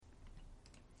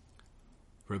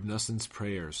Reb Noson's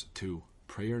Prayers 2,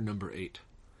 Prayer number 8.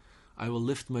 I will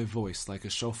lift my voice like a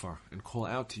shofar and call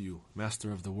out to you,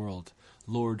 Master of the world,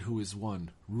 Lord who is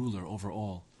one, ruler over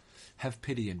all. Have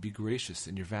pity and be gracious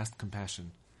in your vast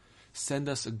compassion. Send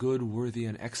us a good, worthy,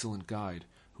 and excellent guide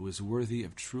who is worthy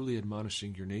of truly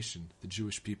admonishing your nation, the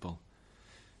Jewish people.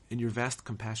 In your vast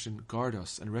compassion, guard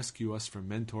us and rescue us from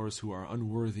mentors who are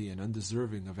unworthy and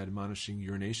undeserving of admonishing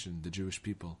your nation, the Jewish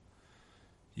people.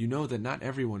 You know that not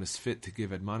everyone is fit to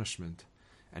give admonishment,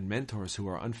 and mentors who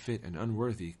are unfit and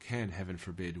unworthy can, heaven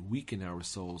forbid, weaken our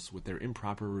souls with their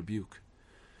improper rebuke.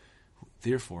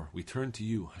 Therefore, we turn to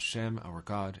you, Hashem, our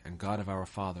God, and God of our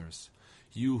fathers,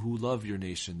 you who love your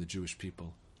nation, the Jewish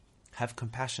people. Have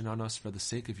compassion on us for the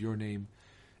sake of your name,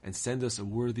 and send us a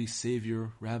worthy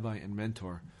Savior, Rabbi, and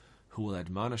Mentor, who will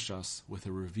admonish us with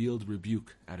a revealed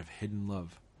rebuke out of hidden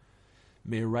love.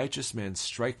 May a righteous man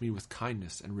strike me with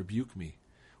kindness and rebuke me,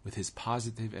 with his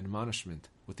positive admonishment,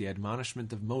 with the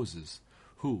admonishment of Moses,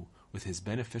 who, with his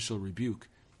beneficial rebuke,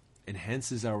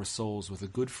 enhances our souls with a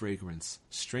good fragrance,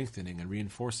 strengthening and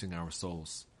reinforcing our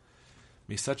souls.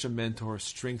 May such a mentor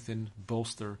strengthen,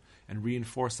 bolster, and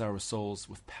reinforce our souls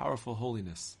with powerful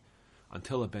holiness,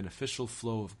 until a beneficial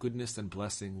flow of goodness and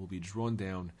blessing will be drawn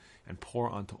down and pour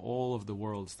onto all of the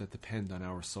worlds that depend on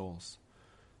our souls.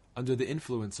 Under the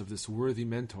influence of this worthy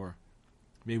mentor,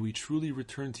 may we truly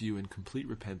return to you in complete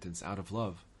repentance out of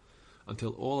love,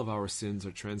 until all of our sins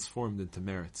are transformed into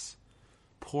merits.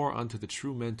 Pour onto the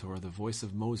true mentor the voice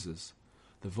of Moses,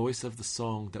 the voice of the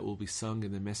song that will be sung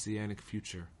in the messianic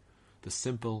future, the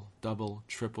simple, double,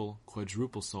 triple,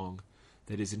 quadruple song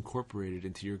that is incorporated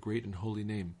into your great and holy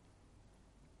name.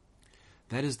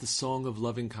 That is the song of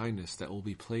loving kindness that will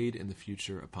be played in the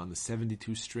future upon the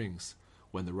 72 strings,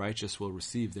 when the righteous will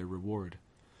receive their reward.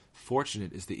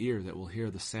 Fortunate is the ear that will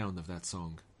hear the sound of that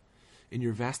song. In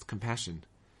your vast compassion,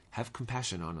 have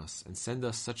compassion on us, and send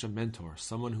us such a mentor,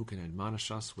 someone who can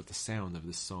admonish us with the sound of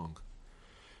this song.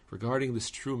 Regarding this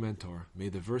true mentor, may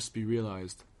the verse be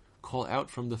realized, call out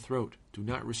from the throat, do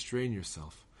not restrain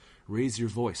yourself, raise your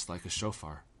voice like a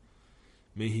shofar.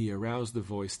 May he arouse the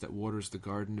voice that waters the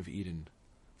Garden of Eden,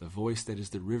 the voice that is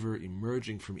the river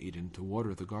emerging from Eden to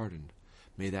water the garden.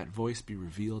 May that voice be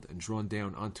revealed and drawn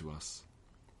down onto us.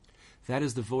 That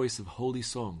is the voice of holy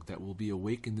song that will be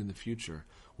awakened in the future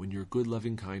when your good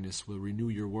loving kindness will renew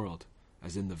your world,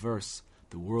 as in the verse,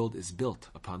 the world is built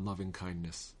upon loving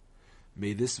kindness.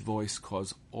 May this voice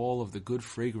cause all of the good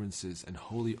fragrances and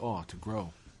holy awe to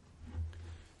grow.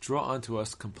 Draw onto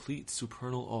us complete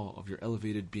supernal awe of your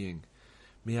elevated being.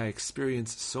 May I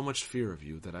experience so much fear of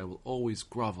you that I will always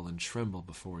grovel and tremble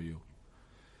before you.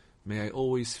 May I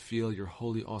always feel your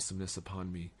holy awesomeness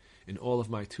upon me, in all of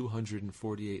my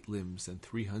 248 limbs and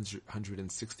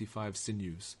 365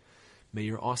 sinews. May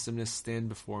your awesomeness stand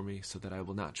before me so that I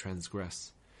will not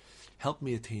transgress. Help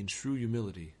me attain true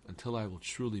humility until I will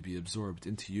truly be absorbed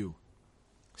into you.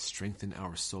 Strengthen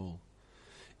our soul.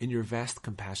 In your vast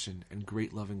compassion and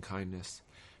great loving kindness,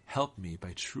 help me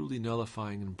by truly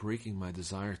nullifying and breaking my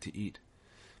desire to eat.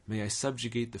 May I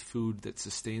subjugate the food that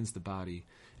sustains the body,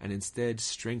 and instead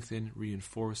strengthen,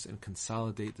 reinforce, and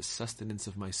consolidate the sustenance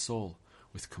of my soul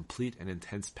with complete and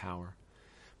intense power.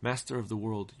 Master of the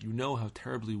world, you know how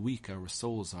terribly weak our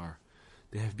souls are.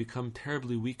 They have become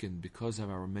terribly weakened because of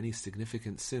our many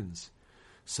significant sins,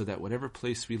 so that whatever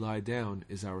place we lie down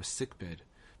is our sickbed,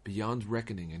 beyond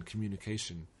reckoning and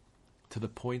communication, to the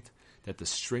point that the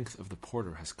strength of the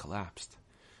porter has collapsed.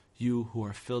 You, who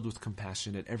are filled with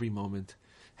compassion at every moment,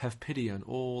 have pity on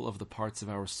all of the parts of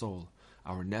our soul,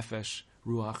 our nefesh,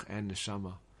 ruach, and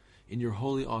neshama. In your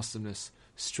holy awesomeness,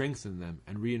 strengthen them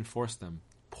and reinforce them.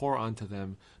 Pour onto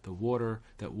them the water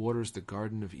that waters the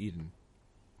Garden of Eden.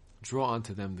 Draw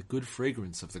onto them the good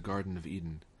fragrance of the Garden of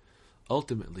Eden.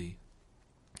 Ultimately,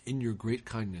 in your great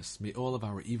kindness, may all of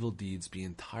our evil deeds be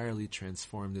entirely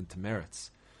transformed into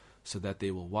merits, so that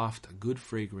they will waft a good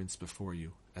fragrance before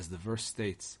you. As the verse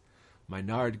states, my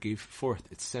nard gave forth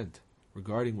its scent,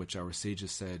 regarding which our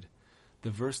sages said, the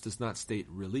verse does not state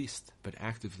released, but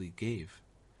actively gave.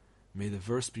 May the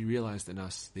verse be realized in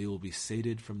us, they will be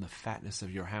sated from the fatness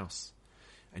of your house,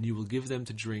 and you will give them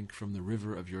to drink from the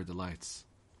river of your delights.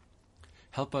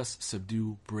 Help us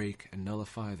subdue, break, and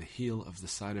nullify the heel of the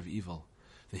side of evil,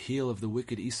 the heel of the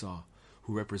wicked Esau,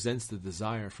 who represents the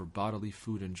desire for bodily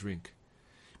food and drink.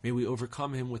 May we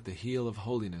overcome him with the heel of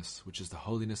holiness, which is the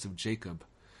holiness of Jacob,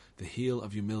 the heel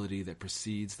of humility that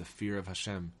precedes the fear of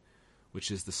Hashem, which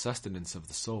is the sustenance of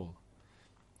the soul.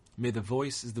 May the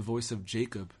voice is the voice of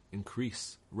Jacob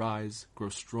increase, rise, grow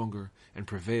stronger, and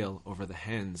prevail over the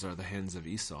hands are the hands of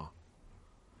Esau.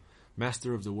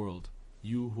 Master of the world,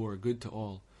 you who are good to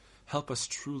all, Help us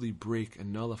truly break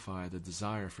and nullify the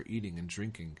desire for eating and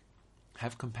drinking.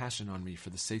 Have compassion on me for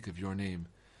the sake of your name.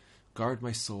 Guard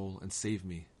my soul and save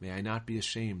me. May I not be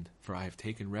ashamed, for I have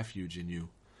taken refuge in you.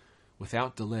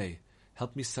 Without delay,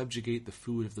 help me subjugate the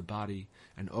food of the body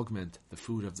and augment the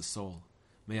food of the soul.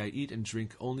 May I eat and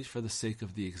drink only for the sake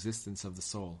of the existence of the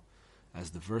soul.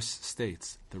 As the verse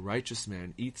states, the righteous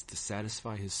man eats to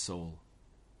satisfy his soul.